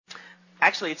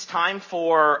Actually, it's time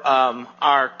for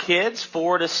our kids,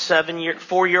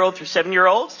 4-year-old through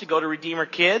 7-year-olds, to go to Redeemer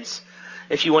Kids.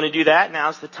 If you want to do that,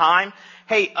 now's the time.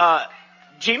 Hey,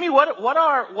 Jamie, what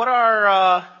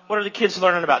are the kids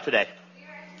learning about today? We are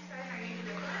exercising our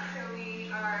individual, so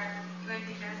we are going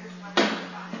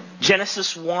to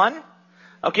Genesis 1.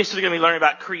 Okay, so they're going to be learning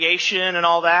about creation and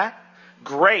all that.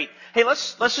 Great. Hey,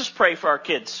 let's just pray for our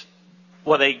kids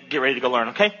while they get ready to go learn.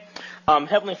 Okay.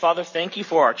 Heavenly Father, thank you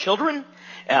for our children.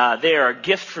 They are a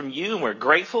gift from you, and we're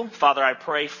grateful. Father, I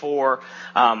pray for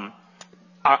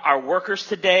our workers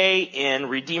today in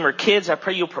Redeemer Kids. I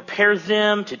pray you'll prepare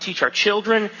them to teach our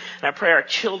children, and I pray our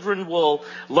children will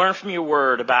learn from your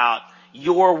word about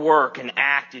your work and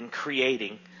act in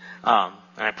creating. And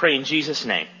I pray in Jesus'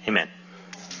 name, amen.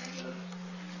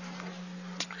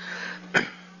 All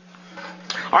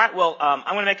right, well, I'm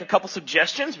going to make a couple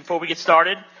suggestions before we get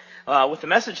started with the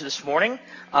message this morning.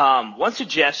 One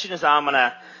suggestion is I'm going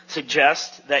to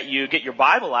suggest that you get your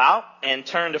Bible out and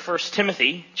turn to 1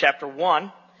 Timothy chapter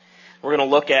 1. We're going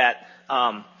to look at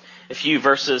a few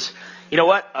verses. You know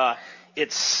what?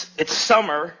 It's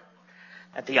summer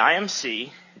at the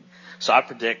IMC, so I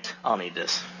predict I'll need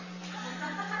this.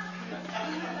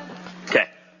 Okay.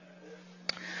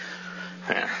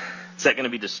 Is that going to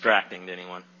be distracting to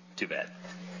anyone? Too bad.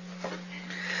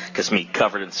 Because me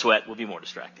covered in sweat will be more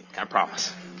distracting, I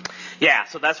promise. Yeah,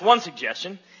 so that's one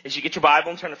suggestion, is you get your Bible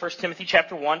and turn to 1 Timothy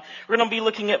chapter 1. We're going to be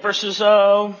looking at verses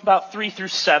about 3 through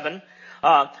 7.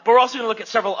 But we're also going to look at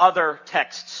several other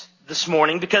texts this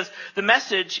morning, because the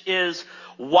message is,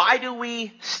 why do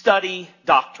we study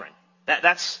doctrine?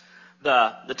 That's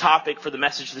the topic for the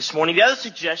message this morning. The other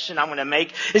suggestion I'm going to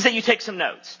make is that you take some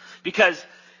notes, because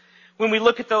when we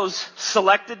look at those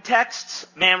selected texts,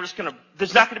 man,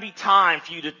 there's not going to be time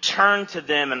for you to turn to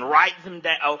them and write them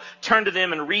down, turn to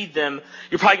them and read them.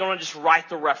 You're probably going to just write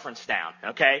the reference down,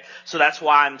 okay? So that's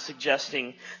why I'm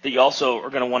suggesting that you also are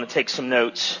going to want to take some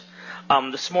notes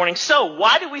this morning. So,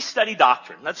 why do we study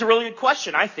doctrine? That's a really good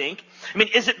question, I think. I mean,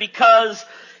 is it because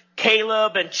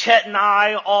Caleb and Chet and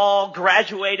I all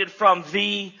graduated from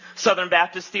the Southern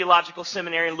Baptist Theological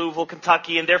Seminary in Louisville,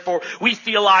 Kentucky, and therefore we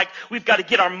feel like we've got to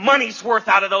get our money's worth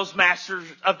out of those Masters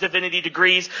of Divinity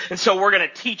degrees, and so we're going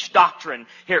to teach doctrine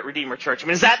here at Redeemer Church? I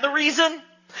mean, is that the reason?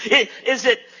 Is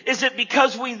it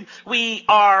because we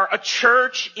are a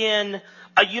church in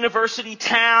a university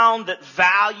town that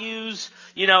values,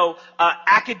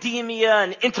 academia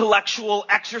and intellectual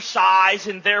exercise,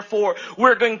 and therefore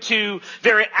we're going to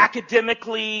very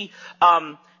academically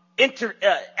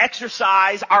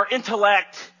exercise our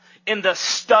intellect in the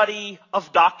study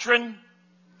of doctrine?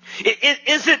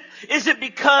 Is it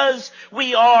because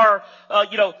we are,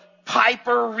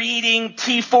 Piper reading,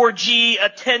 T4G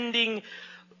attending,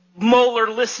 Moeller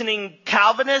listening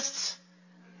Calvinists?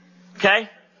 Okay?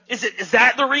 Is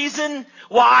that the reason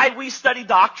why we study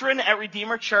doctrine at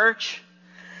Redeemer Church?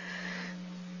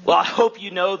 Well, I hope you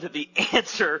know that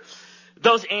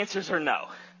those answers are no.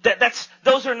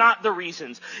 Those are not the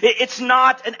reasons. It's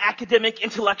not an academic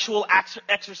intellectual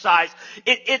exercise.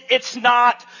 It's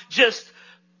not just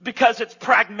because it's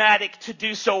pragmatic to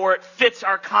do so or it fits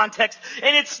our context.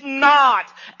 And it's not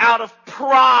out of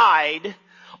pride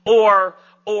or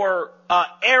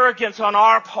arrogance on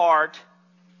our part,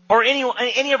 or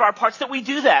any of our parts, that we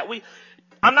do that.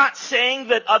 I'm not saying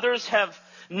that others have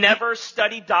never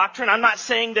studied doctrine. I'm not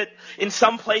saying that in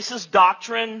some places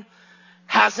doctrine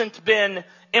hasn't been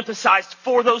emphasized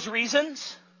for those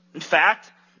reasons. In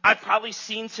fact, I've probably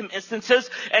seen some instances,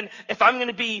 and if I'm going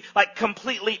to be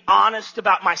completely honest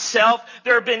about myself,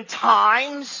 there have been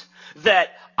times that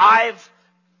I've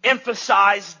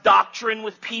emphasized doctrine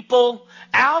with people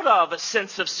out of a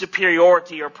sense of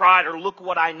superiority or pride or look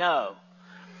what I know.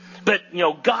 But,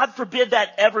 God forbid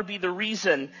that ever be the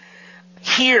reason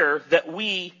here that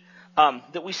we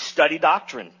study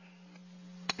doctrine.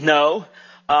 No.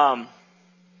 And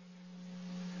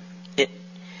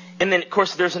then, of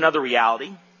course, there's another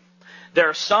reality. There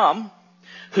are some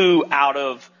who, out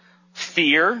of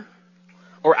fear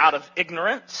or out of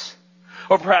ignorance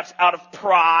or perhaps out of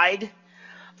pride,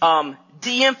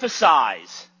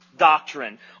 de-emphasize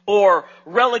doctrine or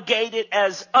relegate it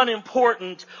as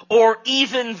unimportant or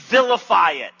even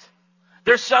vilify it.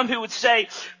 There's some who would say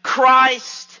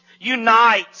Christ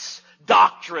unites,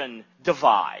 doctrine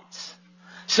divides.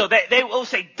 So they will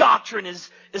say doctrine is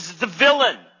the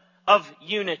villain of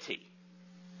unity.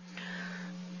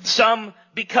 Some,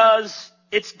 because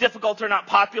it's difficult or not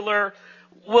popular,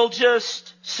 will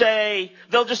just say,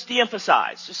 they'll just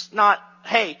de-emphasize. Just not,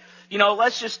 hey,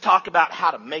 let's just talk about how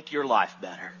to make your life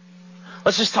better.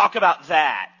 Let's just talk about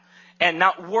that and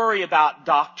not worry about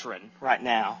doctrine right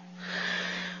now.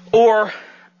 Or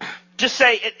just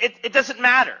say it doesn't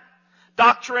matter.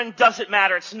 Doctrine doesn't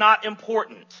matter. It's not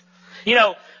important. You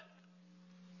know,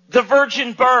 the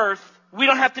virgin birth, we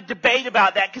don't have to debate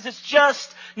about that because it's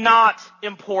just not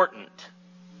important.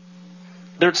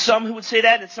 There's some who would say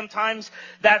that, and sometimes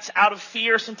that's out of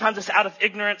fear, sometimes it's out of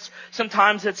ignorance,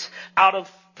 sometimes it's out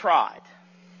of pride.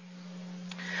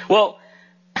 Well,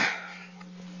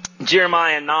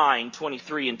 Jeremiah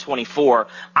 9:23 and 24,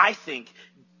 I think,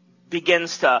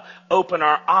 begins to open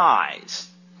our eyes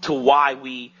to why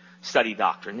we study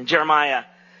doctrine. In Jeremiah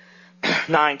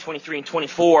 9:23 and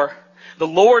 24, the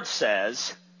Lord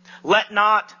says, "Let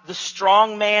not the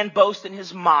strong man boast in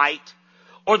his might,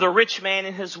 or the rich man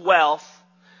in his wealth,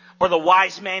 or the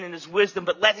wise man in his wisdom,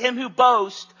 but let him who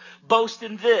boasts, boast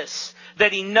in this,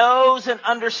 that he knows and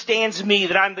understands me,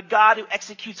 that I'm the God who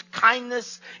executes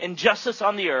kindness and justice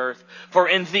on the earth, for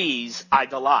in these I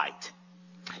delight."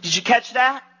 Did you catch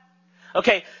that?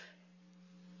 Okay,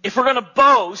 if we're going to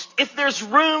boast, if there's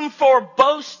room for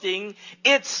boasting,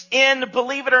 it's in,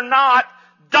 believe it or not,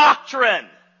 doctrine.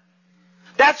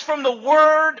 That's from the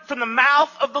word, from the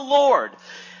mouth of the Lord.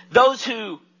 Those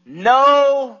who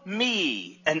know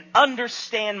me and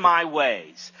understand my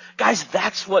ways. Guys,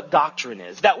 that's what doctrine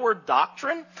is. That word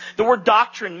doctrine, the word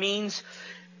doctrine means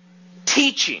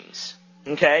teachings.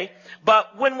 Okay?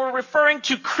 But when we're referring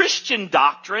to Christian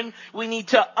doctrine, we need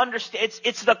to understand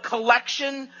it's the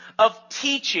collection of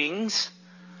teachings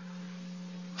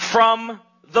from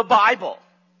the Bible.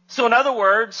 So in other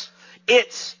words,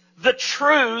 it's the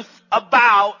truth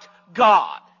about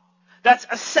God. That's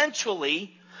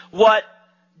essentially what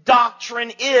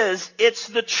doctrine is. It's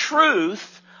the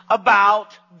truth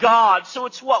about God. So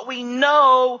it's what we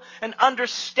know and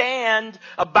understand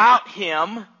about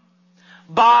Him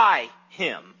by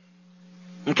Him.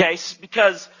 Okay,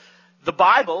 because the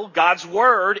Bible, God's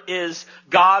Word, is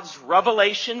God's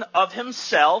revelation of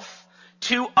Himself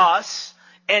to us,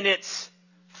 and it's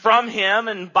from Him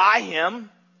and by Him,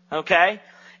 okay?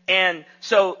 And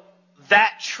so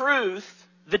that truth,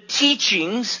 the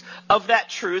teachings of that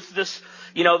truth, this,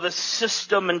 the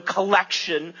system and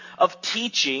collection of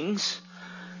teachings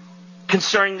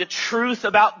concerning the truth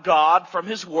about God from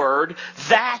His Word,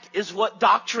 that is what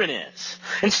doctrine is.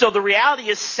 And so the reality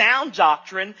is sound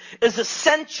doctrine is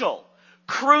essential,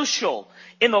 crucial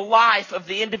in the life of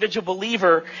the individual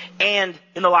believer and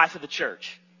in the life of the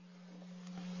church.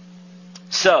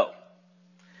 So,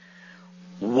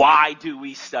 why do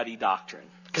we study doctrine?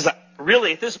 Because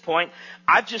really, at this point,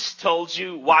 I've just told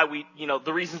you why we,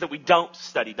 the reasons that we don't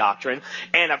study doctrine.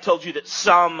 And I've told you that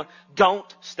some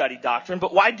don't study doctrine.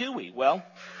 But why do we? Well,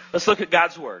 let's look at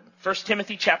God's Word. 1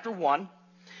 Timothy chapter 1,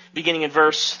 beginning in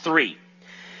verse 3.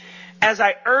 "As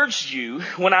I urged you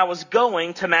when I was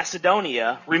going to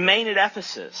Macedonia, remain at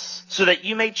Ephesus, so that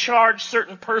you may charge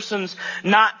certain persons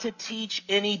not to teach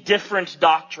any different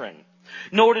doctrine,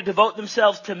 nor to devote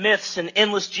themselves to myths and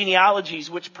endless genealogies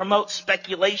which promote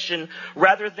speculation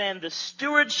rather than the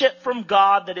stewardship from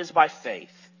God that is by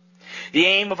faith. The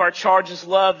aim of our charge is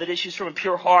love that issues from a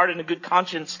pure heart and a good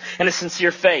conscience and a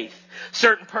sincere faith.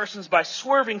 Certain persons, by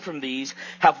swerving from these,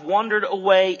 have wandered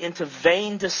away into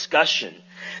vain discussion,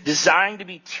 desiring to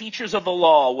be teachers of the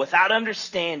law without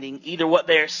understanding either what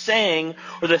they are saying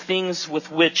or the things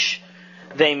with which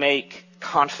they make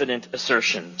confident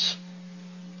assertions."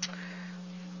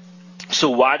 So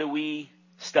why do we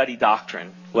study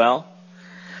doctrine? Well,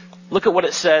 look at what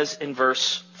it says in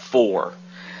verse 4.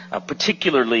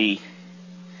 Particularly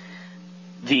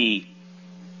the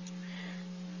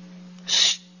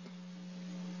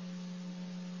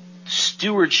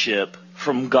stewardship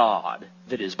from God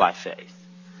that is by faith.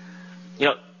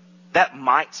 That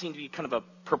might seem to be kind of a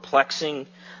perplexing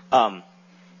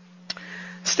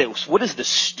statement. What is the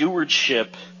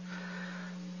stewardship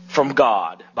from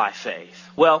God by faith?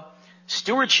 Well,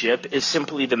 stewardship is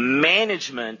simply the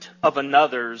management of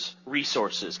another's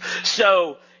resources.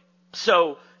 So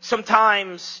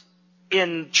sometimes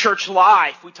in church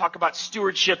life, we talk about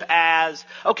stewardship as,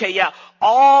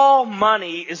 all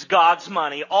money is God's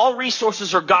money. All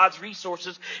resources are God's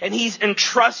resources, and He's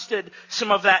entrusted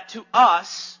some of that to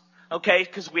us,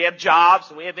 because we have jobs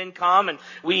and we have income, and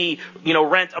we,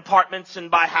 rent apartments and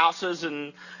buy houses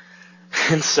and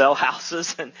sell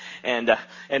houses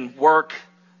and work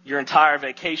your entire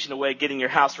vacation away getting your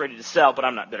house ready to sell, but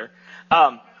I'm not bitter.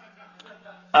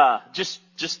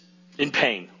 Just in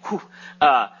pain.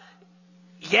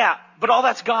 But all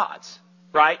that's God's,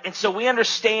 right? And so we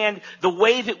understand the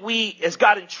way that we, as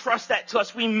God entrusts that to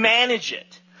us, we manage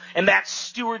it. And that's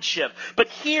stewardship. But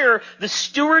here, the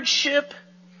stewardship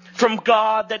from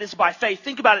God that is by faith.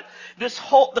 Think about it.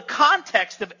 The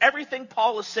context of everything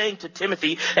Paul is saying to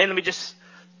Timothy, and let me just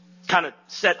kind of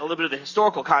set a little bit of the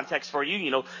historical context for you.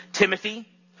 You know, Timothy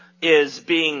is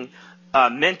being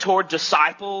mentored,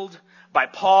 discipled by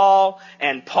Paul,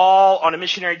 and Paul on a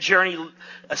missionary journey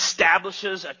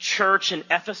establishes a church in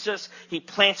Ephesus. He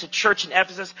plants a church in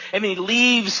Ephesus, and then he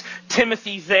leaves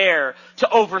Timothy there to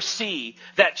oversee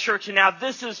that church. And now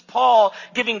this is Paul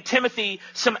giving Timothy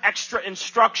some extra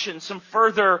instruction, some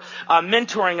further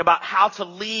mentoring about how to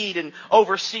lead and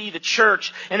oversee the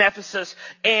church in Ephesus.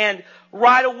 And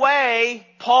right away,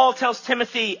 Paul tells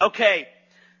Timothy, okay,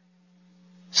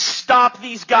 stop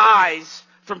these guys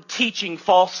from teaching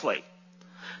falsely.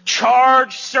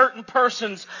 Charge certain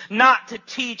persons not to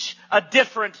teach a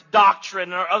different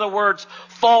doctrine, or in other words,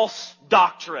 false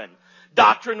doctrine.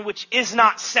 Doctrine which is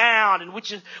not sound and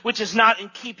which is not in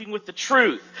keeping with the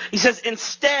truth. He says,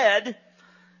 instead,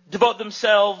 devote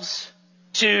themselves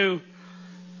to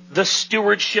the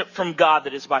stewardship from God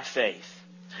that is by faith.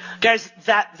 Guys,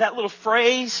 that little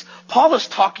phrase, Paul is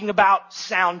talking about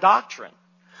sound doctrine.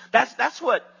 That's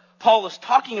what Paul is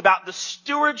talking about. The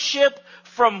stewardship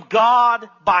from God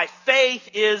by faith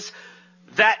is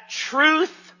that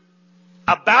truth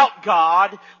about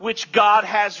God which God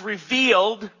has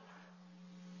revealed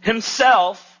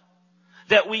himself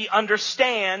that we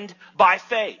understand by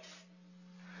faith.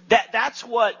 That's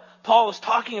what Paul is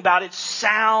talking about. It's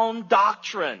sound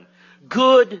doctrine,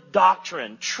 good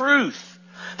doctrine, truth.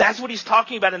 That's what he's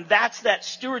talking about, and that's that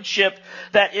stewardship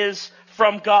that is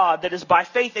from God, that is by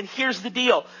faith. And here's the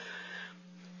deal.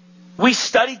 We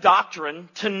study doctrine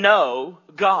to know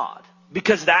God,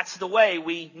 because that's the way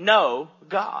we know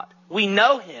God. We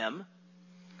know Him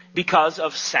because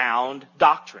of sound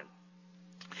doctrine.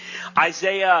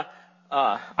 Isaiah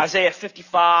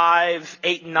 55,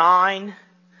 8 and 9.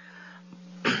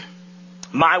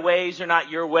 My ways are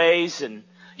not your ways, and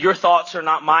your thoughts are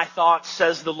not my thoughts,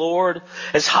 says the Lord.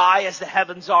 As high as the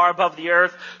heavens are above the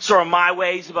earth, so are my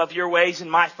ways above your ways,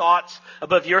 and my thoughts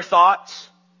above your thoughts.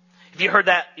 Have you heard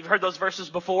that? You've heard those verses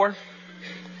before?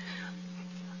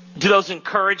 Do those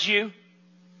encourage you?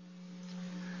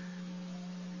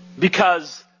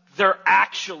 Because they're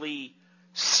actually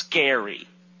scary.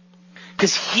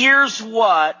 Because here's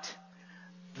what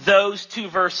those two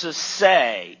verses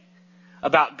say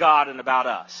about God and about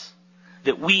us.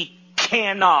 That we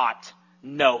cannot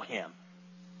know Him.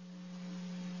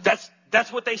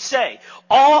 That's what they say.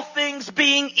 All things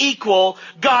being equal,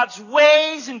 God's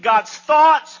ways and God's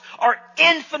thoughts are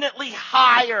infinitely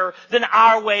higher than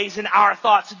our ways and our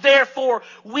thoughts. Therefore,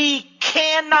 we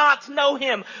cannot know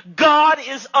Him. God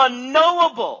is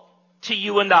unknowable to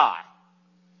you and I,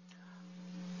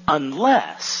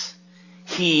 unless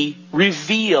He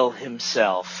reveal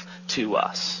Himself to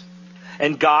us.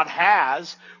 And God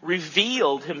has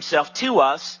revealed Himself to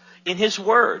us in His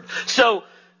Word. So,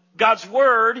 God's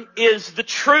Word is the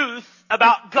truth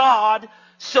about God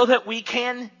so that we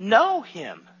can know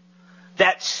Him.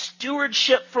 That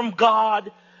stewardship from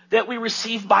God that we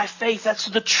receive by faith, that's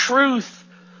the truth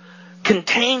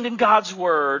contained in God's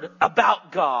Word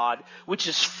about God, which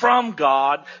is from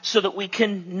God, so that we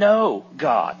can know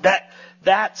God.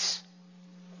 That's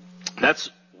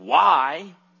why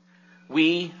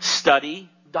we study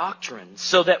doctrine,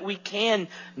 so that we can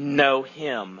know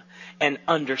Him and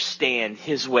understand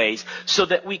His ways, so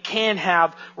that we can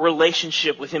have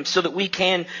relationship with Him, so that we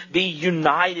can be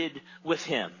united with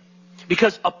Him.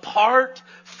 Because apart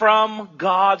from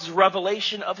God's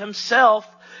revelation of Himself,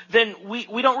 then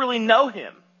we don't really know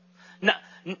Him.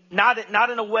 Not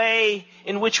in a way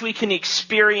in which we can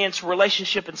experience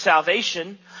relationship and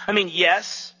salvation. I mean,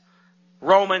 yes,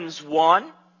 Romans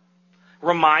 1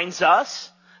 reminds us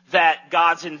that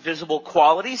God's invisible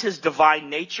qualities, His divine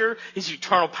nature, His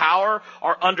eternal power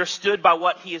are understood by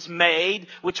what He has made,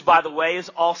 which, by the way, is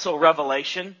also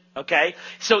revelation. Okay?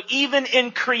 So even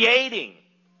in creating,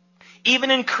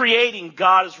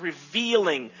 God is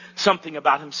revealing something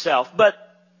about Himself. But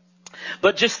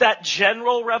just that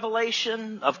general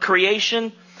revelation of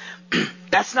creation,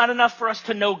 that's not enough for us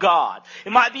to know God.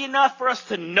 It might be enough for us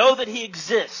to know that He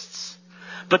exists,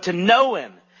 but to know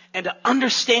Him and to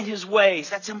understand His ways,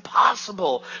 that's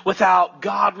impossible without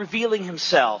God revealing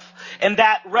Himself. And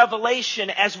that revelation,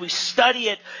 as we study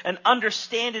it and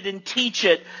understand it and teach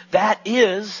it, that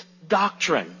is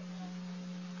doctrine.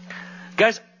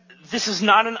 Guys, this is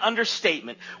not an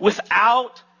understatement.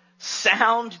 Without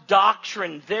sound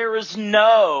doctrine, there is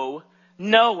no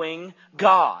knowing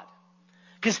God.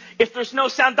 Because if there's no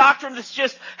sound doctrine, it's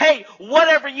just, hey,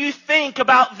 whatever you think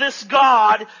about this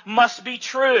God must be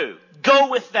true. Go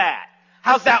with that.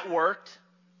 How's that worked?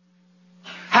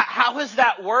 How has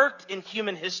that worked in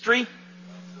human history?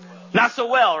 Not so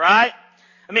well, right?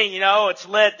 I mean, it's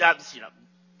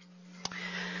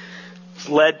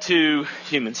led to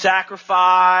human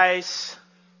sacrifice,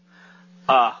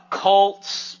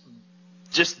 cults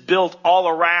just built all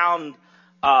around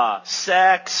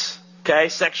sex, okay,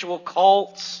 sexual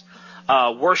cults,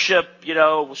 worship,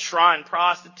 shrine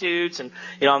prostitutes, and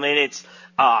it's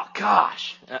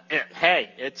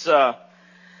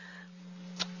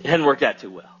it hadn't worked out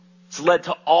too well. It's led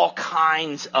to all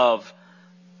kinds of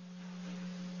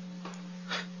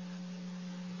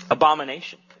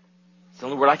abomination. It's the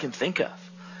only word I can think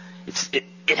of.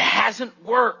 It hasn't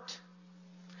worked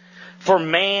for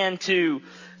man to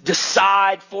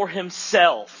decide for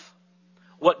himself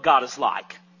what God is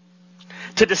like,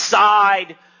 to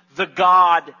decide the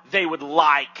God they would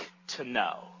like to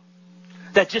know.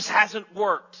 That just hasn't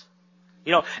worked.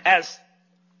 As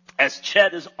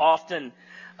Chet is often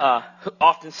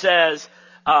says,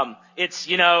 it's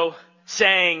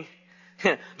saying,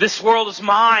 this world is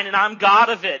mine and I'm God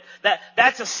of it.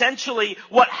 That's essentially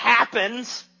what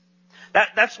happens.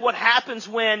 That's what happens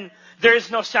when there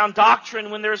is no sound doctrine,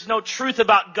 when there is no truth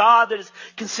about God that is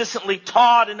consistently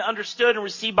taught and understood and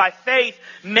received by faith.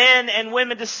 Men and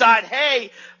women decide,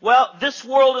 hey, well, this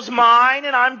world is mine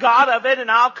and I'm God of it, and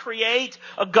I'll create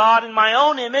a God in my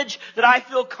own image that I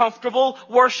feel comfortable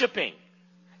worshiping.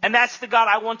 And that's the God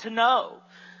I want to know.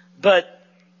 But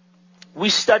we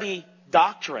study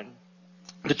doctrine,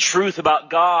 the truth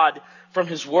about God from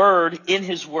His Word, in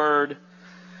His Word,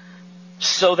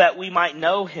 so that we might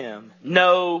know Him,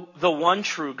 know the one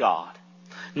true God.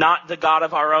 Not the God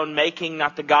of our own making,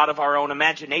 not the God of our own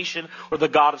imagination or the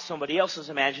God of somebody else's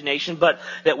imagination, but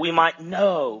that we might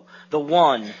know the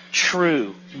one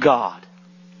true God.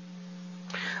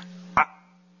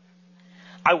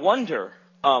 I wonder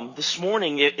this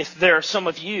morning if there are some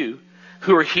of you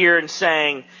who are here and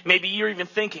saying, maybe you're even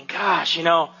thinking, gosh,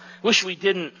 wish we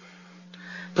didn't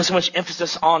put so much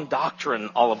emphasis on doctrine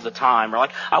all of the time. Or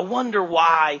like, I wonder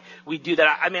why we do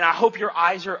that. I hope your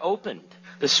eyes are opened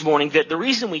this morning that the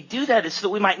reason we do that is so that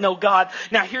we might know God.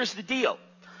 Now, here's the deal.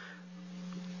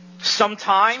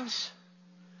 Sometimes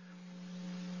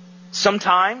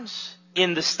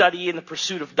in the study and the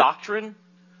pursuit of doctrine,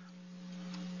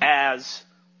 as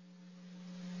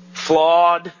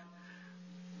flawed,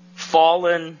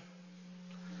 fallen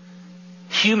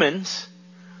humans,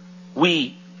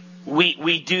 we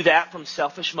do that from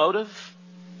selfish motive.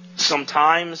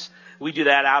 Sometimes we do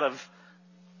that out of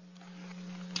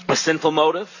a sinful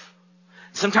motive.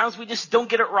 Sometimes we just don't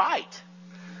get it right.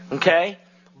 Okay?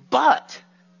 But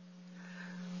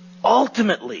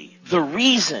ultimately, the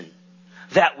reason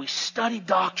that we study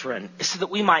doctrine is so that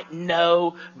we might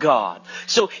know God.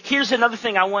 So here's another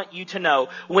thing I want you to know.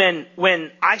 When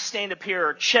I stand up here,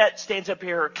 or Chet stands up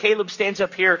here, or Caleb stands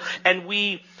up here, and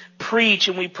we preach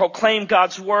and we proclaim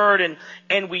God's Word,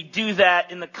 and we do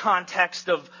that in the context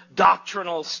of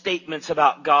doctrinal statements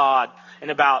about God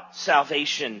and about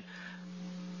salvation,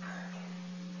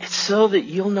 it's so that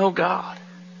you'll know God.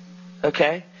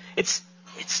 Okay? It's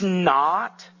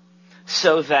not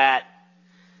so that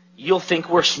you'll think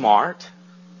we're smart.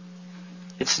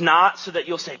 It's not so that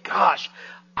you'll say, gosh,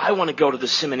 I want to go to the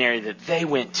seminary that they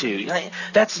went to.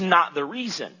 That's not the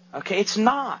reason. Okay? It's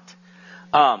not.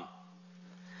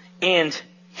 And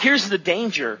here's the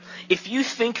danger. If you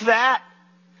think that,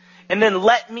 and then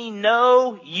let me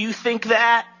know you think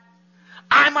that,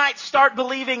 I might start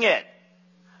believing it.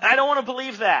 And I don't want to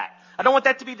believe that. I don't want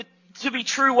that to be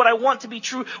true. What I want to be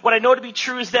true, what I know to be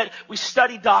true, is that we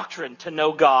study doctrine to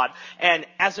know God. And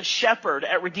as a shepherd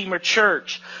at Redeemer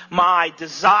Church, my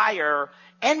desire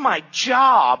and my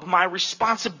job, my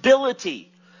responsibility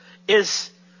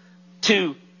is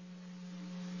to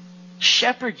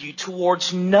shepherd you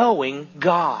towards knowing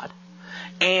God.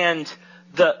 And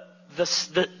the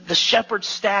shepherd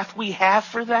staff we have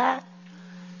for that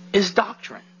is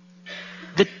doctrine.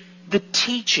 The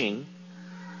teaching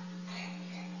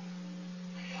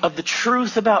of the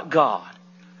truth about God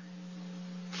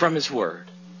from His Word.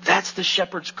 That's the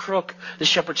shepherd's crook, the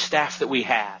shepherd's staff that we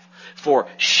have for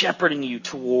shepherding you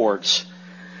towards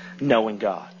knowing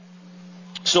God.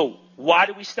 So, why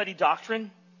do we study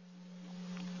doctrine?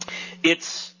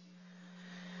 It's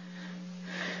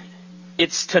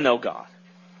to know God.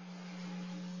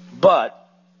 But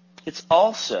it's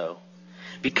also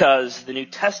because the New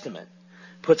Testament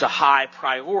puts a high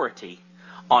priority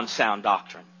on sound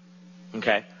doctrine.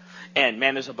 Okay? And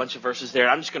man, there's a bunch of verses there.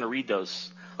 I'm just going to read those.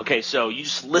 Okay, so you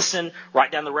just listen,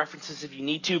 write down the references if you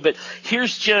need to. But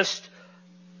here's just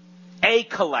a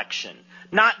collection.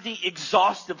 not the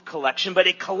exhaustive collection, but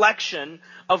a collection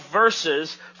of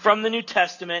verses from the New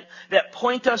Testament that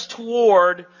point us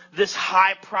toward this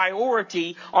high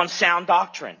priority on sound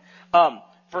doctrine. 1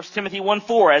 Timothy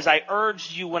 1:4, as I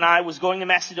urged you when I was going to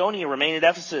Macedonia, remain at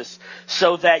Ephesus,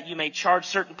 so that you may charge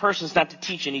certain persons not to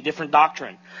teach any different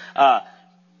doctrine. 1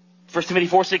 Timothy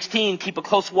 4:16, keep a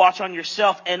close watch on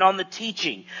yourself and on the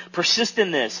teaching. Persist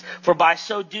in this, for by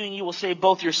so doing you will save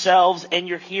both yourselves and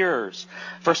your hearers.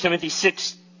 1 Timothy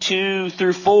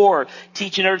 6:2-4,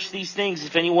 teach and urge these things.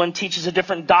 If anyone teaches a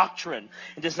different doctrine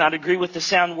and does not agree with the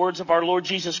sound words of our Lord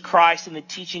Jesus Christ and the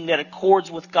teaching that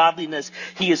accords with godliness,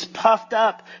 he is puffed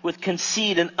up with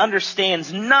conceit and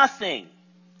understands nothing.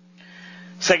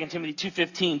 2 Timothy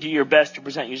 2:15, do your best to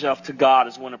present yourself to God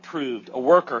as one approved, a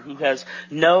worker who has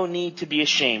no need to be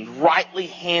ashamed, rightly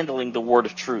handling the word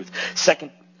of truth. Titus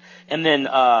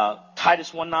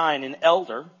 1:9, an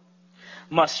elder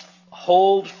must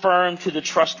hold firm to the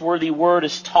trustworthy word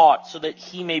as taught, so that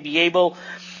he may be able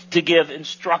to give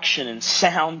instruction in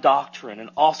sound doctrine and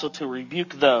also to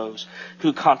rebuke those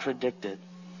who contradict it.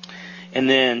 And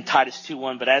then Titus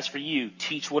 2:1, but as for you,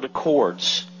 teach what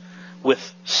accords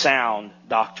with sound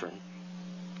doctrine.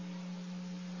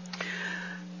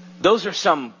 Those are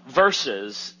some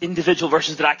verses, individual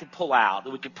verses that we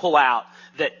could pull out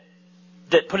that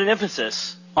put an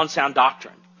emphasis on sound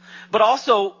doctrine. But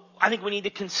also, I think we need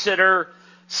to consider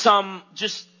some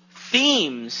just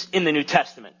themes in the New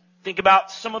Testament. Think about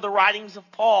some of the writings of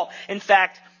Paul. In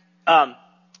fact,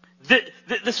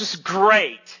 this is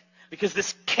great because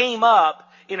this came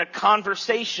up in a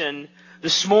conversation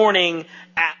this morning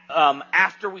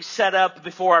after we set up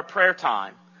before our prayer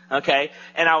time. Okay?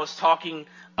 And I was talking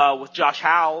with Josh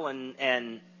Howell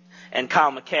and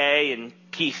Kyle McKay and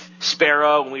Keith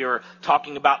Sparrow, and we were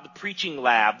talking about the preaching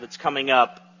lab that's coming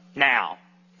up now.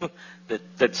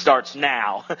 that starts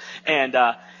now. And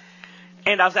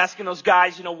I was asking those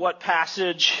guys, what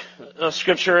passage of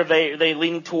Scripture are they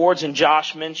leaning towards? And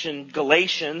Josh mentioned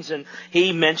Galatians, and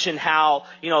he mentioned how,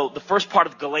 the first part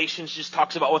of Galatians just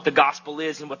talks about what the gospel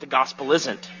is and what the gospel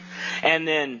isn't. And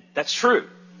then that's true.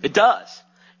 It does.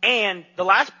 And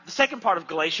the second part of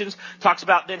Galatians talks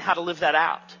about then how to live that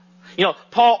out.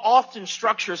 Paul often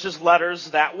structures his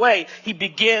letters that way. He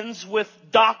begins with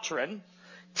doctrine,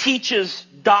 teaches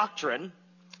doctrine,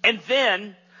 and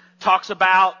then talks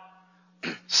about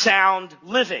sound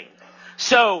living.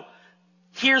 So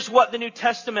here's what the New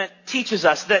Testament teaches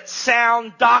us, that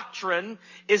sound doctrine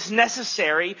is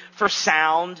necessary for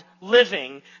sound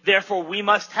living. Therefore, we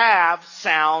must have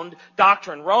sound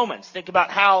doctrine. Romans, think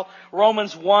about how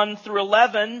Romans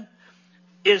 1-11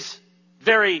 is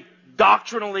very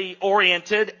doctrinally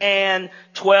oriented, and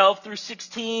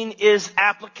 12-16 is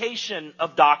application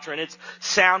of doctrine. It's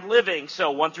sound living.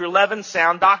 So 1-11,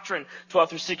 sound doctrine.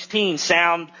 12-16,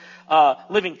 sound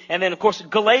living. And then, of course,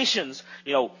 Galatians,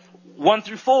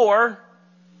 1-4,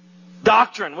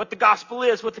 doctrine, what the gospel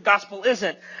is, what the gospel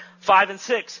isn't. 5 and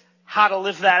 6, how to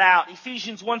live that out.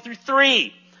 Ephesians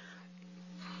 1-3,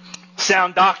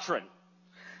 sound doctrine.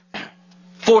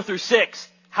 4-6,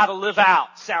 how to live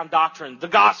out sound doctrine. The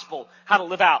gospel, how to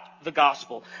live out the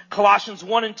gospel. Colossians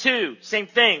 1 and 2, same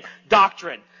thing,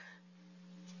 doctrine.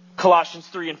 Colossians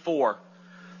 3 and 4,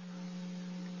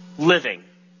 living.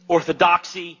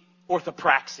 Orthodoxy,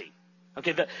 orthopraxy.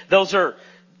 Okay,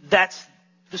 that's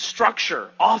the structure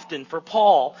often for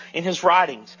Paul in his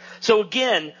writings. So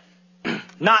again,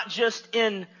 not just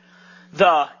in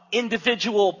the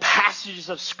individual passages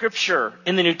of Scripture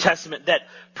in the New Testament that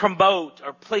promote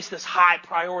or place this high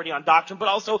priority on doctrine, but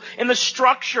also in the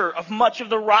structure of much of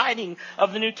the writing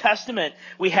of the New Testament,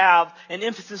 we have an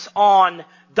emphasis on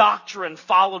doctrine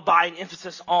followed by an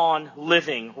emphasis on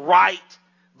living. Right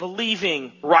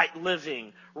believing, right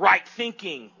living. Right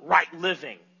thinking, right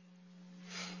living.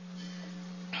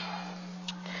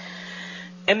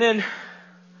 And then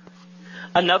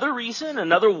another reason,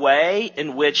 another way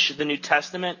in which the New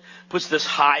Testament puts this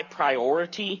high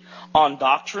priority on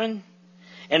doctrine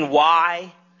and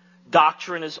why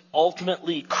doctrine is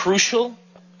ultimately crucial,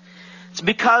 it's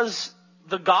because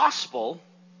the gospel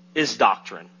is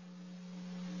doctrine.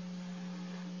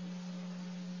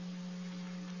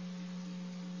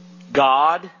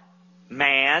 God,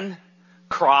 man,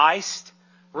 Christ,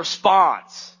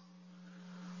 response.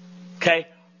 Okay?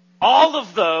 All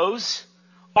of those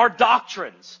are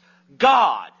doctrines.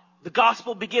 God. The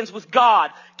gospel begins with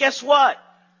God. Guess what?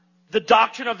 The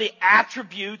doctrine of the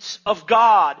attributes of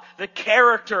God. The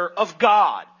character of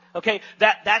God. Okay?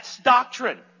 That's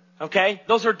doctrine. Okay?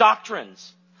 Those are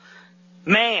doctrines.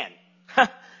 Man.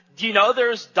 do you know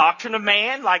there's doctrine of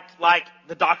man, like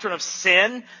the doctrine of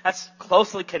sin? That's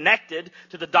closely connected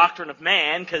to the doctrine of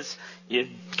man, because you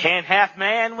can't have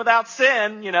man without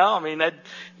sin, you know. I mean,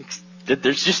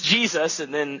 there's just Jesus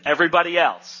and then everybody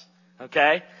else.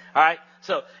 Okay? All right?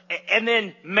 So, and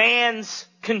then man's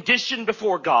condition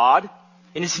before God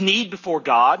and his need before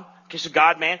God. Okay, so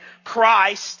God, man.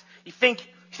 Christ. You think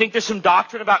there's some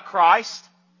doctrine about Christ?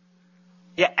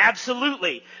 Yeah,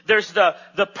 absolutely. There's the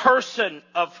person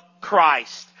of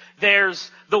Christ. There's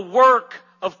the work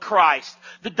of Christ.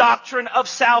 The doctrine of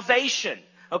salvation.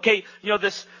 Okay, you know,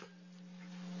 this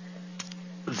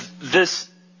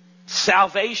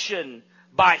salvation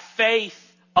by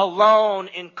faith alone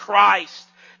in Christ,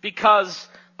 because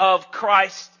of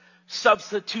Christ's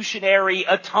substitutionary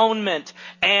atonement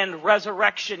and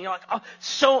resurrection. You're like, oh,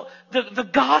 so the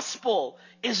gospel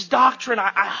is doctrine.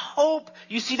 I hope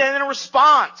you see that in a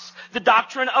response. The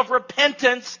doctrine of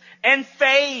repentance and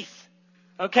faith.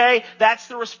 Okay? That's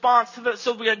the response to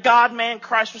so we got God, man,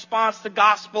 Christ response to the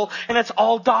gospel, and it's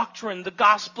all doctrine. The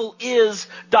gospel is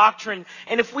doctrine.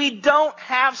 And if we don't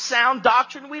have sound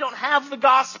doctrine, we don't have the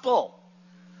gospel.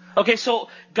 Okay, so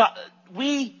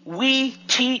we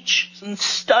teach and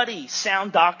study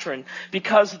sound doctrine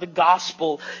because the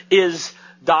gospel is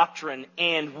doctrine,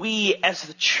 and we as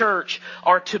the church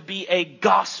are to be a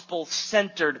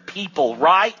gospel-centered people,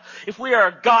 right? If we are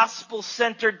a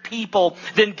gospel-centered people,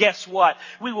 then guess what?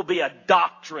 We will be a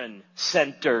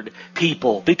doctrine-centered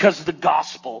people, because the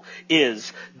gospel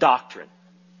is doctrine.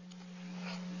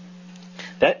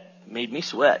 That made me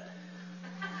sweat.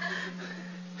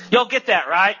 Y'all get that,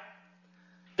 right?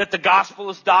 That the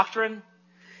gospel is doctrine?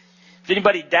 If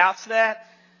anybody doubts that,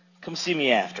 come see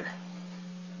me after.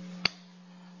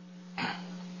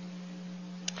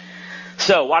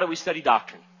 So, why do we study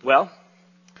doctrine? Well,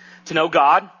 to know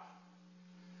God.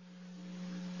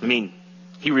 I mean,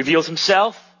 He reveals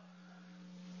Himself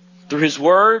through His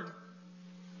Word.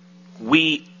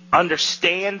 We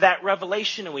understand that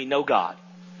revelation and we know God.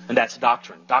 And that's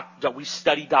doctrine. We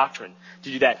study doctrine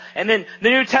to do that. And then the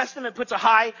New Testament puts a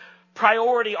high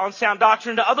priority on sound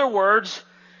doctrine. In other words,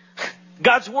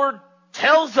 God's Word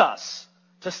tells us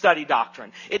to study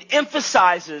doctrine. It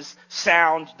emphasizes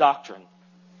sound doctrine.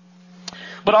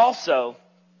 But also,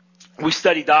 we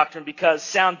study doctrine because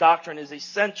sound doctrine is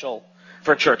essential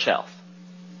for church health.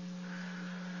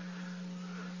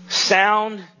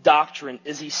 Sound doctrine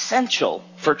is essential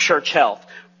for church health.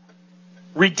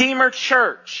 Redeemer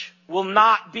Church will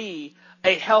not be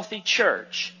a healthy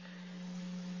church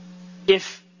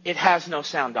if it has no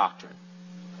sound doctrine.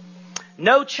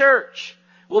 No church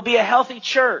will be a healthy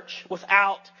church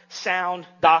without sound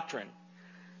doctrine.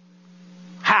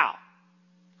 How?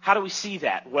 How do we see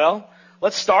that? Well,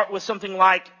 let's start with something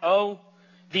like,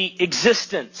 the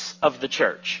existence of the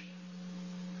church.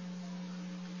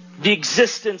 The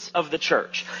existence of the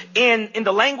church. In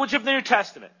the language of the New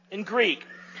Testament, in Greek,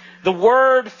 the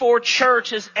word for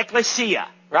church is ekklesia,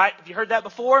 right? Have you heard that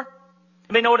before?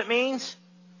 Anybody know what it means?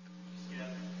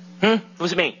 What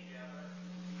does it mean?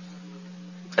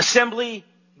 Assembly,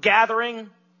 gathering,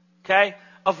 okay?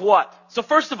 Of what? So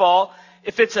first of all,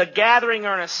 if it's a gathering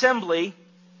or an assembly,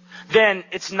 then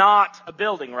it's not a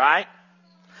building, right?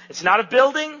 It's not a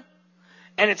building,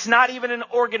 and it's not even an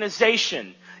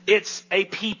organization. It's a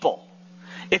people.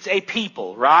 It's a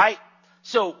people, right?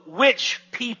 So which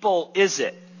people is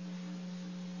it?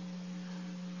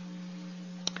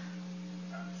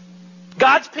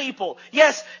 God's people.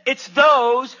 Yes, it's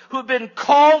those who have been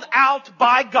called out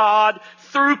by God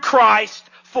through Christ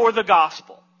for the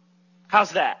gospel.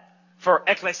 How's that? For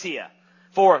ekklesia.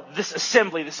 For this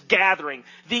assembly, this gathering.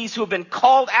 These who have been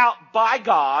called out by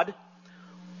God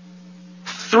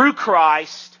through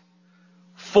Christ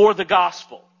for the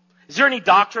gospel. Is there any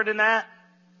doctrine in that?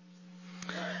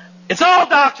 It's all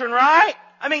doctrine, right?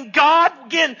 I mean, God,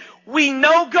 again, we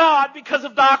know God because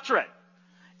of doctrine.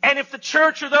 And if the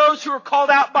church are those who are called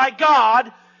out by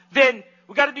God, then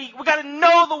we got to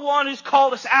know the one who's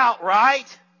called us out, right?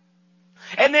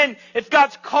 And then if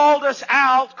God's called us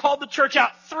out, called the church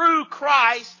out through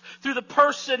Christ, through the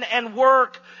person and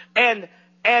work and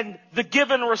the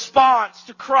given response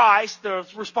to Christ, the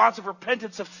response of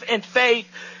repentance and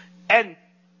faith, and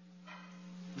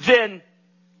then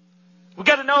we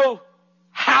got to know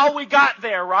how we got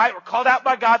there, right? We're called out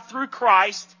by God through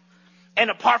Christ. And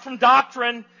apart from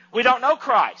doctrine, we don't know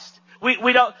Christ. We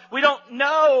don't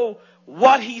know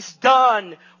what He's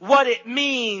done, what it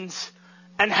means,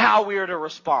 and how we are to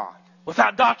respond.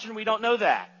 Without doctrine, we don't know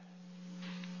that.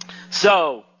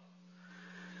 So,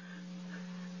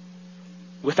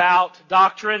 without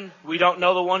doctrine, we don't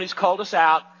know the one who's called us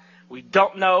out. We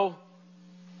don't know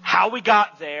how we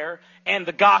got there, and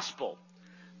the gospel.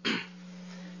 I'm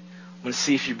going to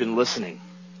see if you've been listening.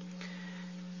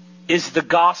 Is the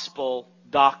gospel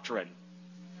doctrine?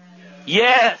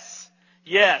 Yes.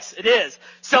 Yes, it is.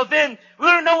 So then we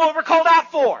don't know what we're called out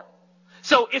for.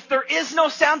 So if there is no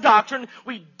sound doctrine,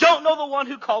 we don't know the one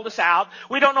who called us out,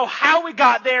 we don't know how we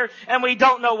got there, and we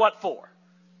don't know what for.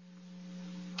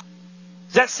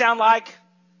 Does that sound like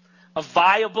a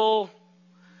viable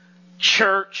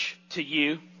church to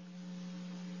you?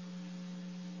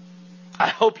 I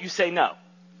hope you say no.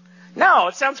 No,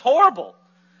 it sounds horrible.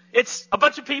 It's a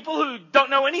bunch of people who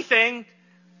don't know anything,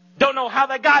 don't know how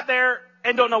they got there,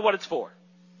 and don't know what it's for.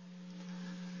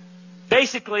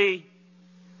 Basically,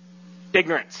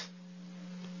 ignorance.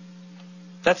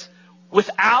 That's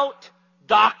without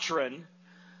doctrine,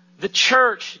 the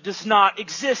church does not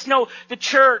exist. No, the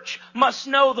church must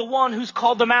know the one who's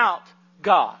called them out,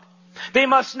 God. They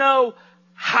must know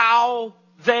how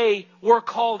they were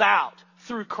called out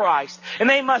through Christ. And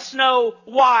they must know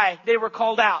why they were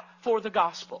called out for the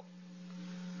gospel.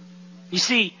 You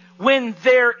see, when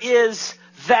there is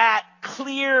that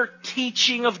clear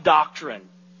teaching of doctrine,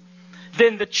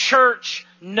 then the church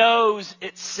knows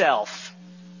itself.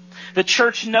 The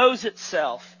church knows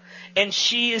itself, and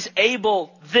she is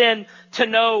able then to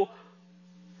know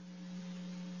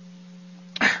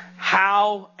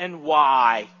how and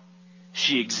why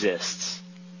she exists.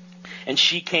 And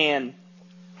she can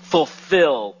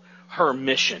fulfill her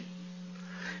mission.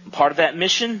 And part of that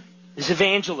mission is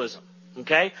evangelism.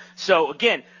 Okay? So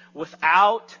again,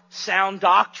 without sound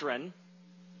doctrine,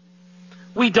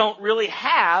 we don't really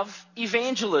have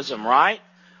evangelism, right?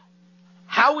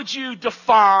 How would you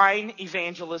define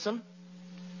evangelism?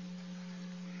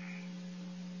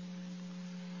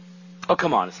 Oh,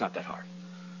 come on, it's not that hard.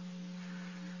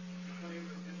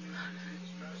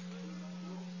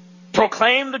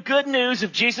 Proclaim the good news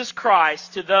of Jesus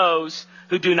Christ to those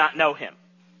who do not know him.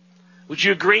 Would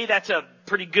you agree that's a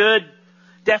pretty good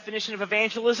definition of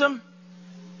evangelism?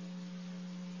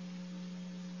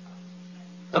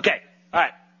 Okay, all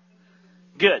right,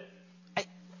 good.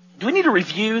 Do we need to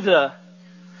review the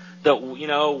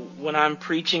when I'm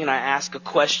preaching and I ask a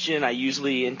question, I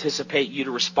usually anticipate you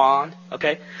to respond?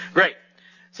 Okay, great.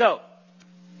 So,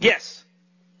 yes.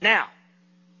 Now,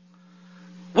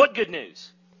 what good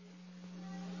news?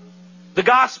 The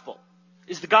gospel.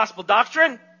 Is the gospel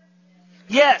doctrine?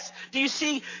 Yes. Do you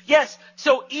see? Yes.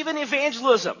 So even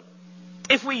evangelism,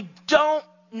 if we don't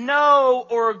know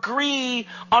or agree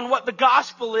on what the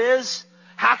gospel is,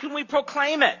 how can we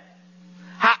proclaim it?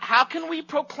 How can we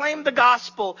proclaim the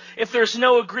gospel if there's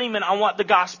no agreement on what the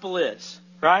gospel is?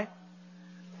 Right?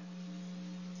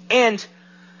 And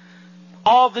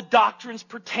all the doctrines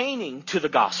pertaining to the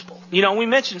gospel. We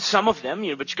mentioned some of them,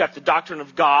 but you got the doctrine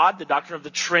of God, the doctrine of the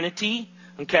Trinity,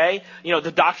 okay?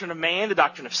 The doctrine of man, the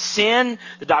doctrine of sin,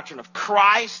 the doctrine of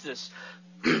Christ, this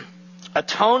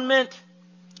atonement,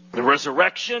 the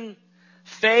resurrection,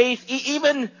 faith,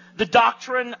 even the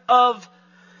doctrine of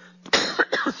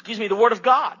the Word of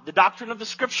God, the doctrine of the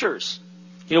Scriptures.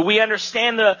 We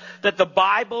understand that the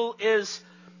Bible is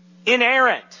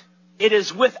inerrant. It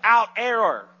is without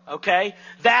error. Okay?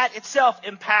 That itself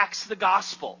impacts the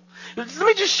gospel. Let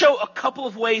me just show a couple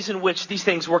of ways in which these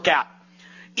things work out.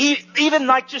 Even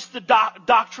like just the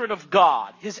doctrine of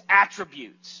God, his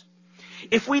attributes.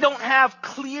 If we don't have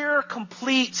clear,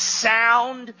 complete,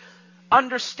 sound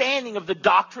understanding of the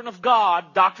doctrine of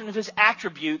God, doctrine of his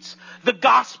attributes, the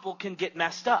gospel can get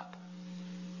messed up.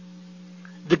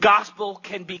 The gospel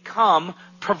can become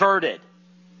perverted.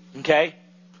 Okay?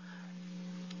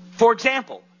 For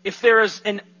example, if there is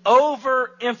an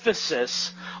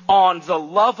overemphasis on the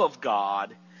love of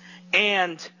God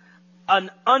and an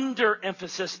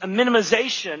underemphasis, a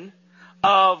minimization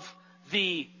of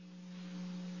the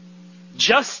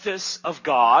justice of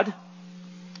God,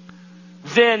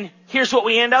 then here's what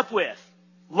we end up with.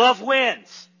 Love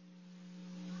wins.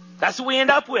 That's what we end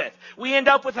up with. We end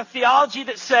up with a theology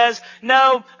that says,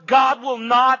 no, God will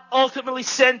not ultimately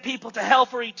send people to hell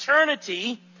for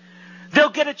eternity. They'll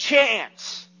get a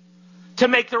chance to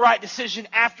make the right decision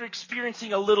after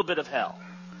experiencing a little bit of hell.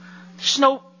 There's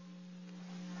no...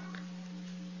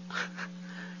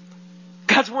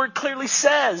 God's Word clearly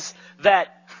says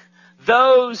that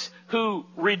those who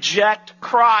reject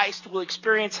Christ will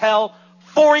experience hell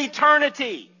for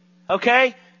eternity.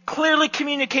 Okay? Clearly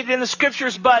communicated in the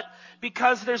Scriptures, but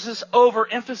because there's this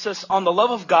overemphasis on the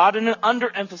love of God and an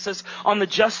underemphasis on the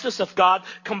justice of God,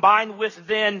 combined with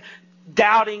then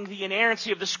doubting the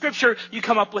inerrancy of the Scripture, you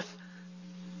come up with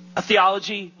a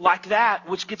theology like that,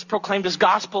 which gets proclaimed as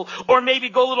gospel, or maybe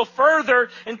go a little further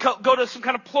and go to some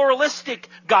kind of pluralistic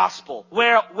gospel,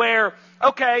 where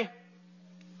okay,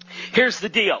 here's the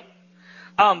deal.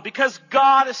 Because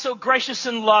God is so gracious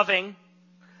and loving,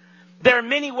 there are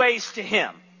many ways to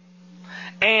Him.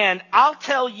 And I'll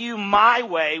tell you my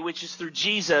way, which is through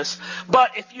Jesus,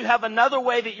 but if you have another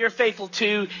way that you're faithful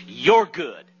to, you're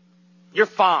good. You're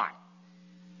fine.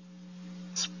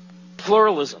 It's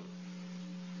pluralism.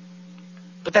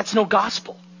 But that's no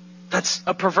gospel. That's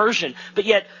a perversion. But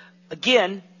yet,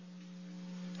 again,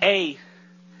 an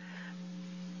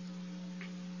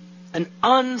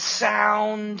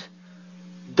unsound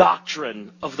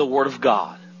doctrine of the Word of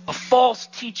God, a false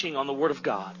teaching on the Word of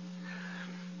God,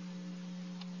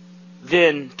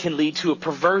 then can lead to a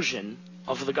perversion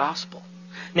of the gospel.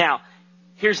 Now,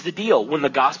 here's the deal. When the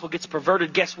gospel gets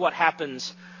perverted, guess what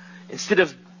happens?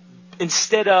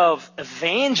 Instead of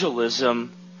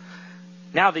evangelism,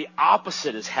 now the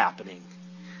opposite is happening.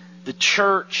 The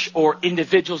church or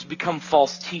individuals become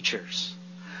false teachers.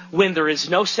 When there is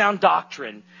no sound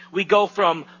doctrine, we go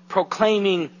from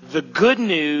proclaiming the good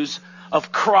news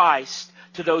of Christ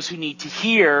to those who need to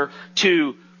hear,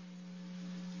 to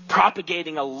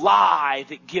propagating a lie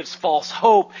that gives false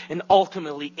hope and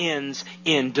ultimately ends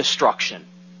in destruction.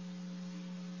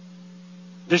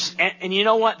 And you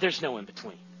know what? There's no in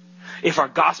between. If our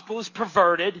gospel is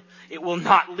perverted, it will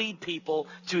not lead people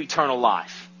to eternal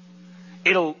life.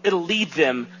 It'll lead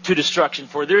them to destruction.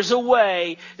 For there's a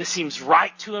way that seems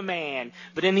right to a man,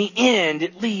 but in the end,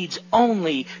 it leads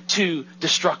only to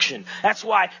destruction. That's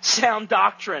why sound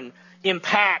doctrine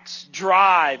impacts,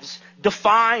 drives,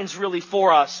 defines really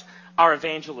for us our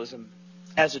evangelism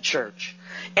as a church.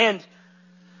 And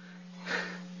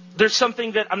there's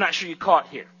something that I'm not sure you caught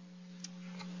here.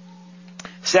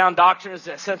 Sound doctrine is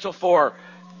essential for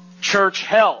church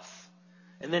health.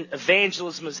 And then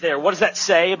evangelism is there. What does that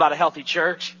say about a healthy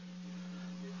church?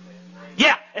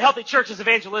 Yeah, a healthy church is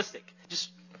evangelistic. Just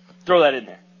throw that in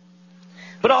there.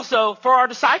 But also for our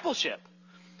discipleship.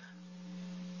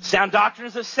 Sound doctrine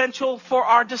is essential for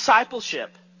our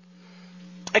discipleship.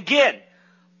 Again,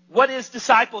 what is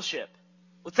discipleship?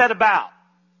 What's that about?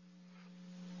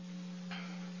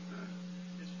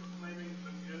 It's proclaiming the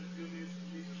good news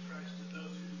of Jesus Christ to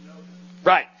those who know Him.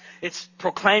 Right. It's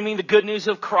proclaiming the good news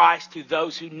of Christ to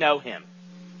those who know Him.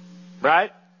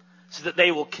 Right? So that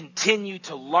they will continue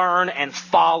to learn and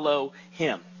follow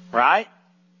Him. Right?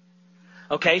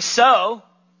 Okay, so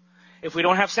if we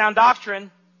don't have sound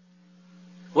doctrine,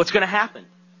 what's going to happen?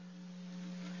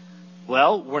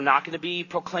 Well, we're not going to be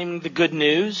proclaiming the good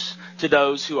news to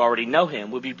those who already know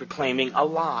Him. We'll be proclaiming a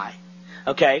lie.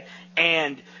 Okay?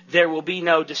 And there will be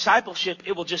no discipleship.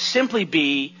 It will just simply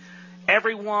be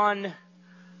everyone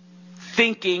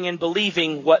thinking and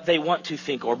believing what they want to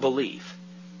think or believe.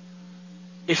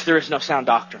 If there is no sound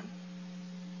doctrine.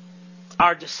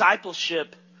 Our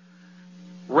discipleship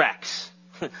wrecks.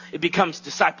 It becomes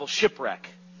disciple shipwreck.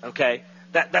 Okay?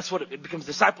 That's what it becomes,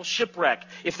 disciple shipwreck,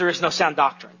 if there is no sound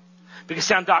doctrine. Because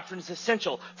sound doctrine is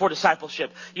essential for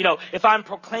discipleship. You know, if I'm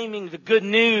proclaiming the good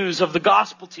news of the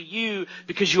gospel to you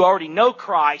because you already know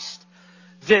Christ,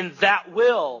 then that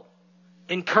will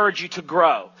encourage you to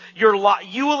grow.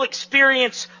 You will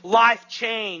experience life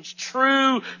change,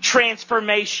 true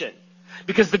transformation,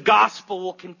 because the gospel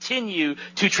will continue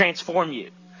to transform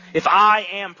you. If I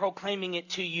am proclaiming it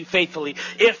to you faithfully,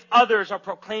 if others are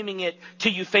proclaiming it to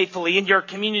you faithfully in your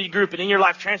community group and in your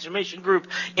life transformation group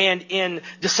and in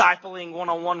discipling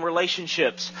one-on-one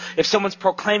relationships, if someone's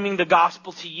proclaiming the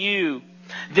gospel to you,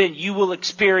 then you will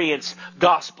experience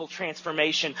gospel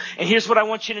transformation. And here's what I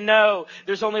want you to know.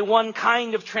 There's only one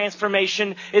kind of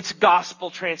transformation. It's gospel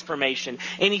transformation.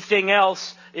 Anything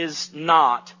else is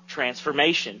not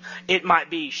transformation. It might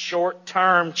be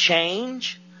short-term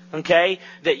change, okay,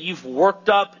 that you've worked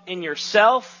up in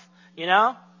yourself,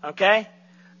 okay?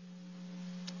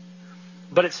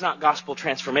 But it's not gospel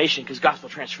transformation, because gospel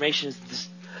transformation is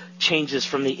changes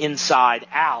from the inside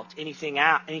out. Anything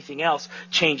else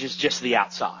changes just the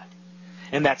outside.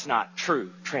 And that's not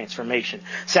true transformation.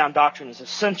 Sound doctrine is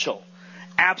essential,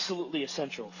 absolutely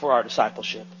essential for our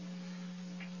discipleship.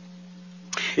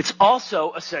 It's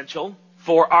also essential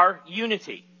for our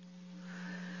unity.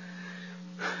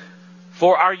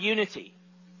 For our unity.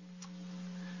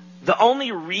 The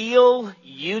only real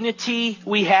unity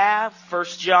we have, 1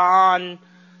 John,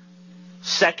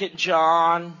 2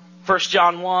 John, 1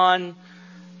 John 1,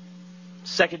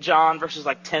 2 John verses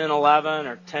like 10 and 11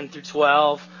 or 10 through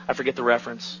 12. I forget the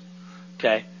reference.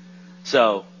 Okay.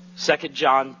 So 2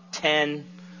 John 10. I'm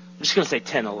just going to say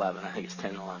 10 and 11. I think it's 10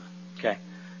 and 11. Okay.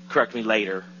 Correct me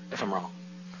later if I'm wrong.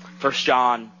 1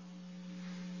 John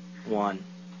one.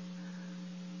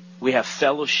 We have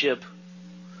fellowship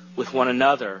with one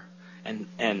another,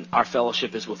 and our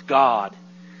fellowship is with God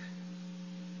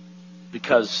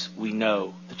because we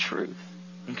know the truth.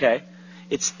 Okay?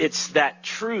 It's that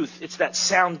truth, it's that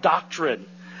sound doctrine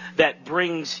that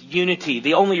brings unity,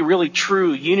 the only really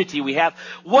true unity we have.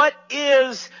 What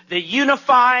is the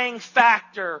unifying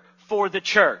factor for the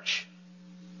church?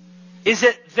 Is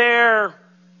it their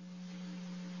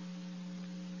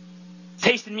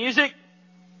taste in music?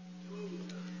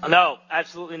 No,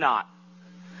 absolutely not.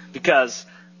 Because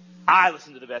I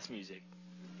listen to the best music.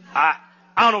 I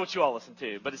don't know what you all listen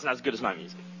to, but it's not as good as my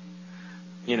music.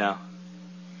 You know?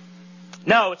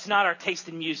 No, it's not our taste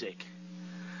in music.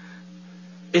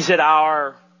 Is it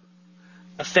our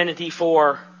affinity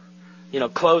for,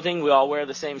 clothing? We all wear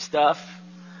the same stuff.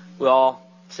 We all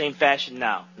same fashion?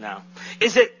 No.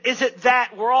 Is it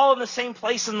that we're all in the same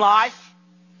place in life?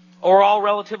 Or we're all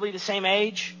relatively the same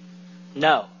age?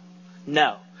 No.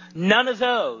 None of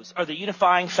those are the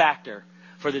unifying factor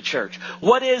for the church.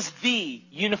 What is the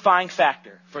unifying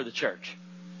factor for the church?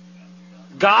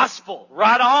 Gospel.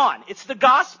 Right on. It's the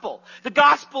gospel. The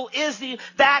gospel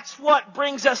that's what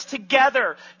brings us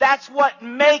together. That's what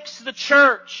makes the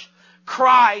church.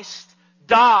 Christ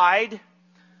died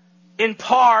in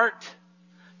part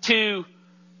to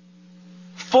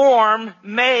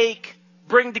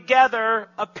bring together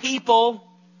a people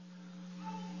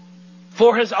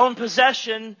for his own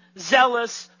possession,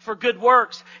 zealous for good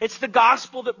works. It's the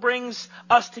gospel that brings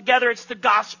us together. It's the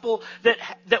gospel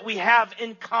that we have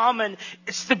in common.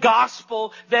 It's the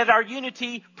gospel that our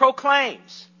unity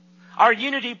proclaims. Our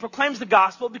unity proclaims the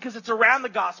gospel because it's around the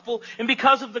gospel and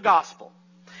because of the gospel.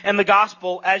 And the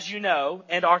gospel, as you know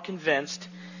and are convinced,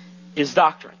 is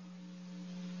doctrine.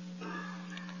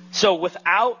 So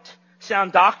without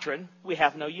sound doctrine, we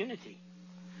have no unity.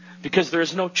 Because there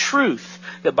is no truth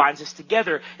that binds us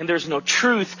together, and there's no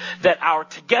truth that our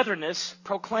togetherness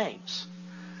proclaims.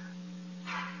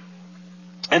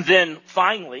 And then,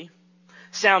 finally,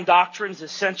 sound doctrine is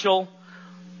essential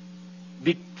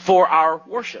for our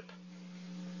worship.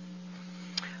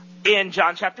 In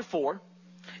John chapter 4,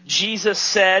 Jesus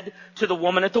said to the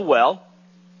woman at the well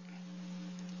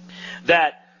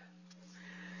that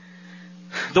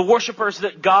the worshipers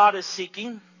that God is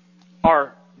seeking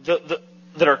are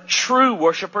that are true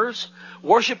worshipers,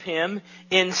 worship Him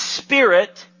in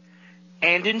spirit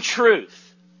and in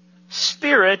truth.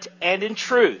 Spirit and in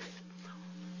truth.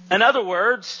 In other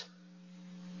words,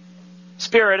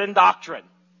 spirit and doctrine.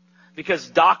 Because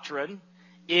doctrine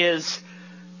is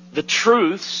the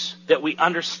truths that we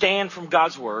understand from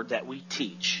God's Word that we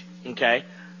teach. Okay?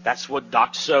 That's what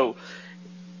So,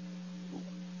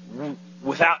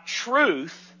 without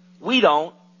truth, we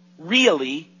don't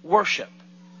really worship.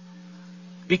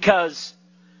 Because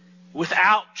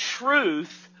without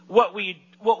truth, what we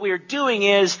are doing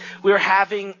is we're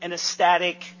having an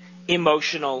ecstatic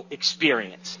emotional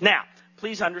experience. Now,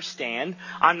 please understand,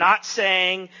 I'm not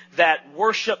saying that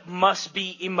worship must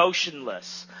be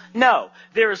emotionless. No,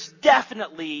 there's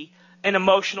definitely an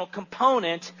emotional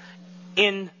component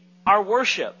in our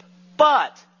worship.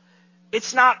 But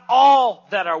it's not all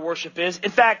that our worship is.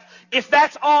 In fact, if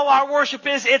that's all our worship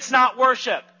is, it's not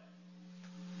worship.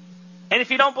 And if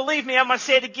you don't believe me, I'm going to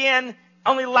say it again,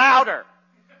 only louder.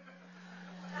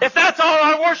 If that's all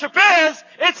our worship is,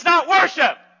 it's not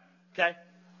worship. Okay?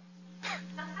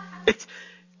 It's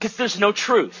because there's no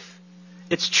truth.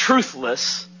 It's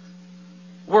truthless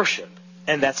worship.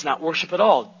 And that's not worship at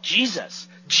all. Jesus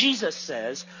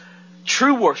says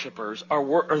true worshipers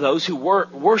are those who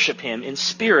worship Him in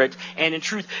spirit and in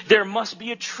truth. There must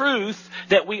be a truth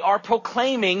that we are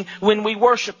proclaiming when we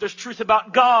worship. There's truth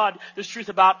about God. There's truth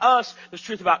about us. There's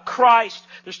truth about Christ.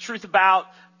 There's truth about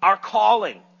our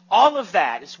calling. All of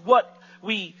that is what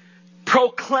we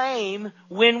proclaim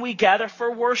when we gather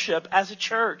for worship as a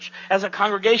church, as a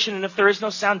congregation. And if there is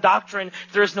no sound doctrine,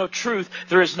 if there is no truth,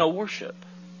 there is no worship.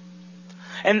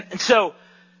 And so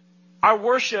our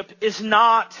worship is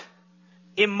not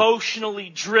emotionally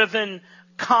driven,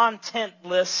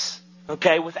 contentless,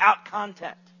 without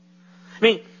content.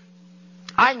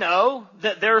 I know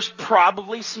that there's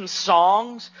probably some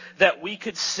songs that we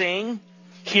could sing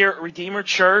here at Redeemer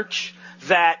Church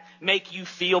that make you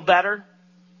feel better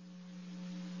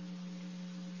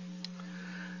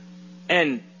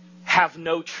and have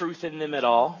no truth in them at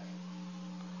all.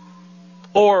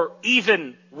 Or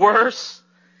even worse,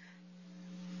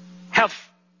 have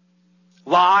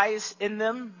lies in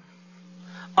them,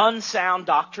 unsound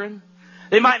doctrine.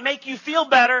 They might make you feel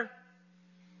better,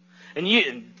 and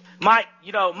might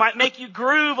make you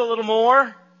groove a little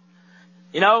more.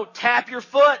 Tap your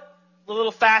foot a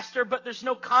little faster, but there's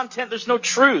no content, there's no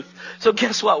truth. So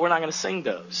guess what? We're not going to sing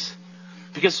those.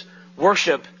 Because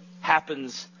worship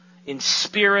happens in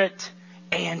spirit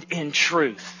and in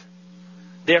truth.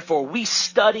 Therefore, we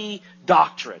study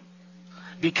doctrine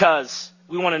because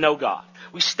we want to know God.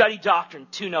 We study doctrine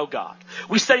to know God.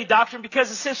 We study doctrine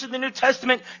because essentially the New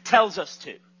Testament tells us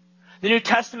to. The New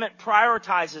Testament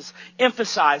prioritizes,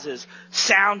 emphasizes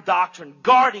sound doctrine,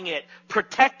 guarding it,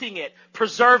 protecting it,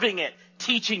 preserving it,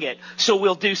 teaching it. So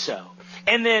we'll do so.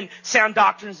 And then sound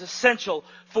doctrine is essential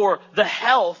for the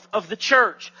health of the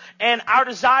church. And our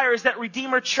desire is that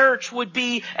Redeemer Church would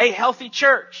be a healthy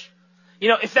church. You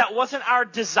know, if that wasn't our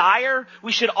desire,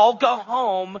 we should all go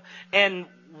home and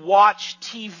watch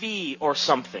TV or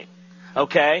something.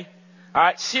 Okay? All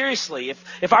right? Seriously,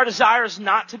 if our desire is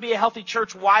not to be a healthy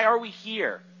church, why are we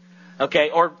here?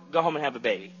 Okay? Or go home and have a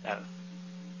baby.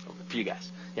 For you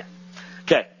guys. Yeah.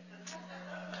 Okay.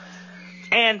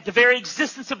 And the very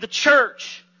existence of the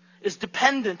church is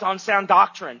dependent on sound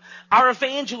doctrine. Our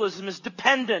evangelism is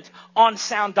dependent on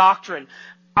sound doctrine.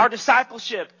 Our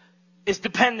discipleship is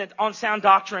dependent on sound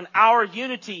doctrine. Our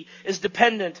unity is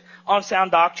dependent on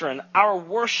sound doctrine. Our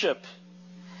worship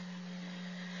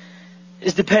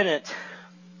is dependent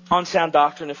on sound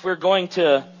doctrine. If we're going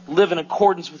to live in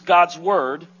accordance with God's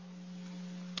Word,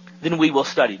 then we will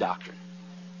study doctrine.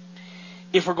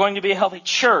 If we're going to be a healthy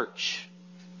church,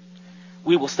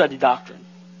 we will study doctrine.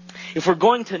 If we're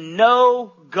going to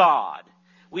know God,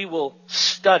 we will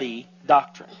study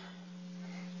doctrine.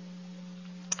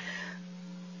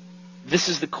 This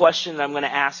is the question that I'm going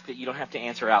to ask that you don't have to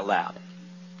answer out loud.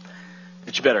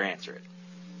 But you better answer it.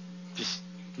 Just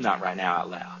not right now out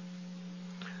loud.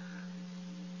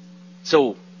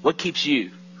 So, what keeps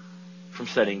you from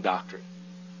studying doctrine?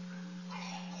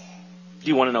 Do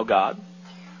you want to know God?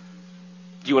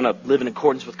 Do you want to live in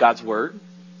accordance with God's Word?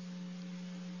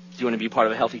 Do you want to be part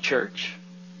of a healthy church?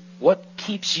 What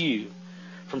keeps you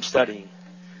from studying,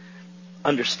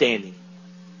 understanding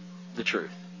the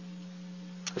truth?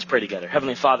 Let's pray together.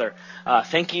 Heavenly Father,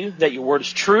 thank you that your word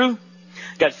is true.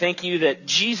 God, thank you that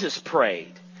Jesus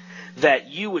prayed that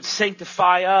you would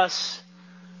sanctify us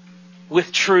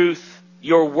with truth.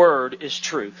 Your word is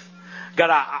truth. God,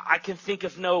 I can think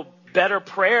of no better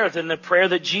prayer than the prayer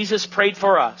that Jesus prayed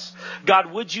for us. God,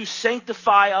 would you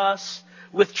sanctify us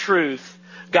with truth?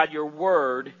 God, your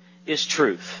word is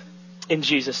truth. In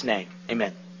Jesus' name,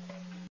 amen.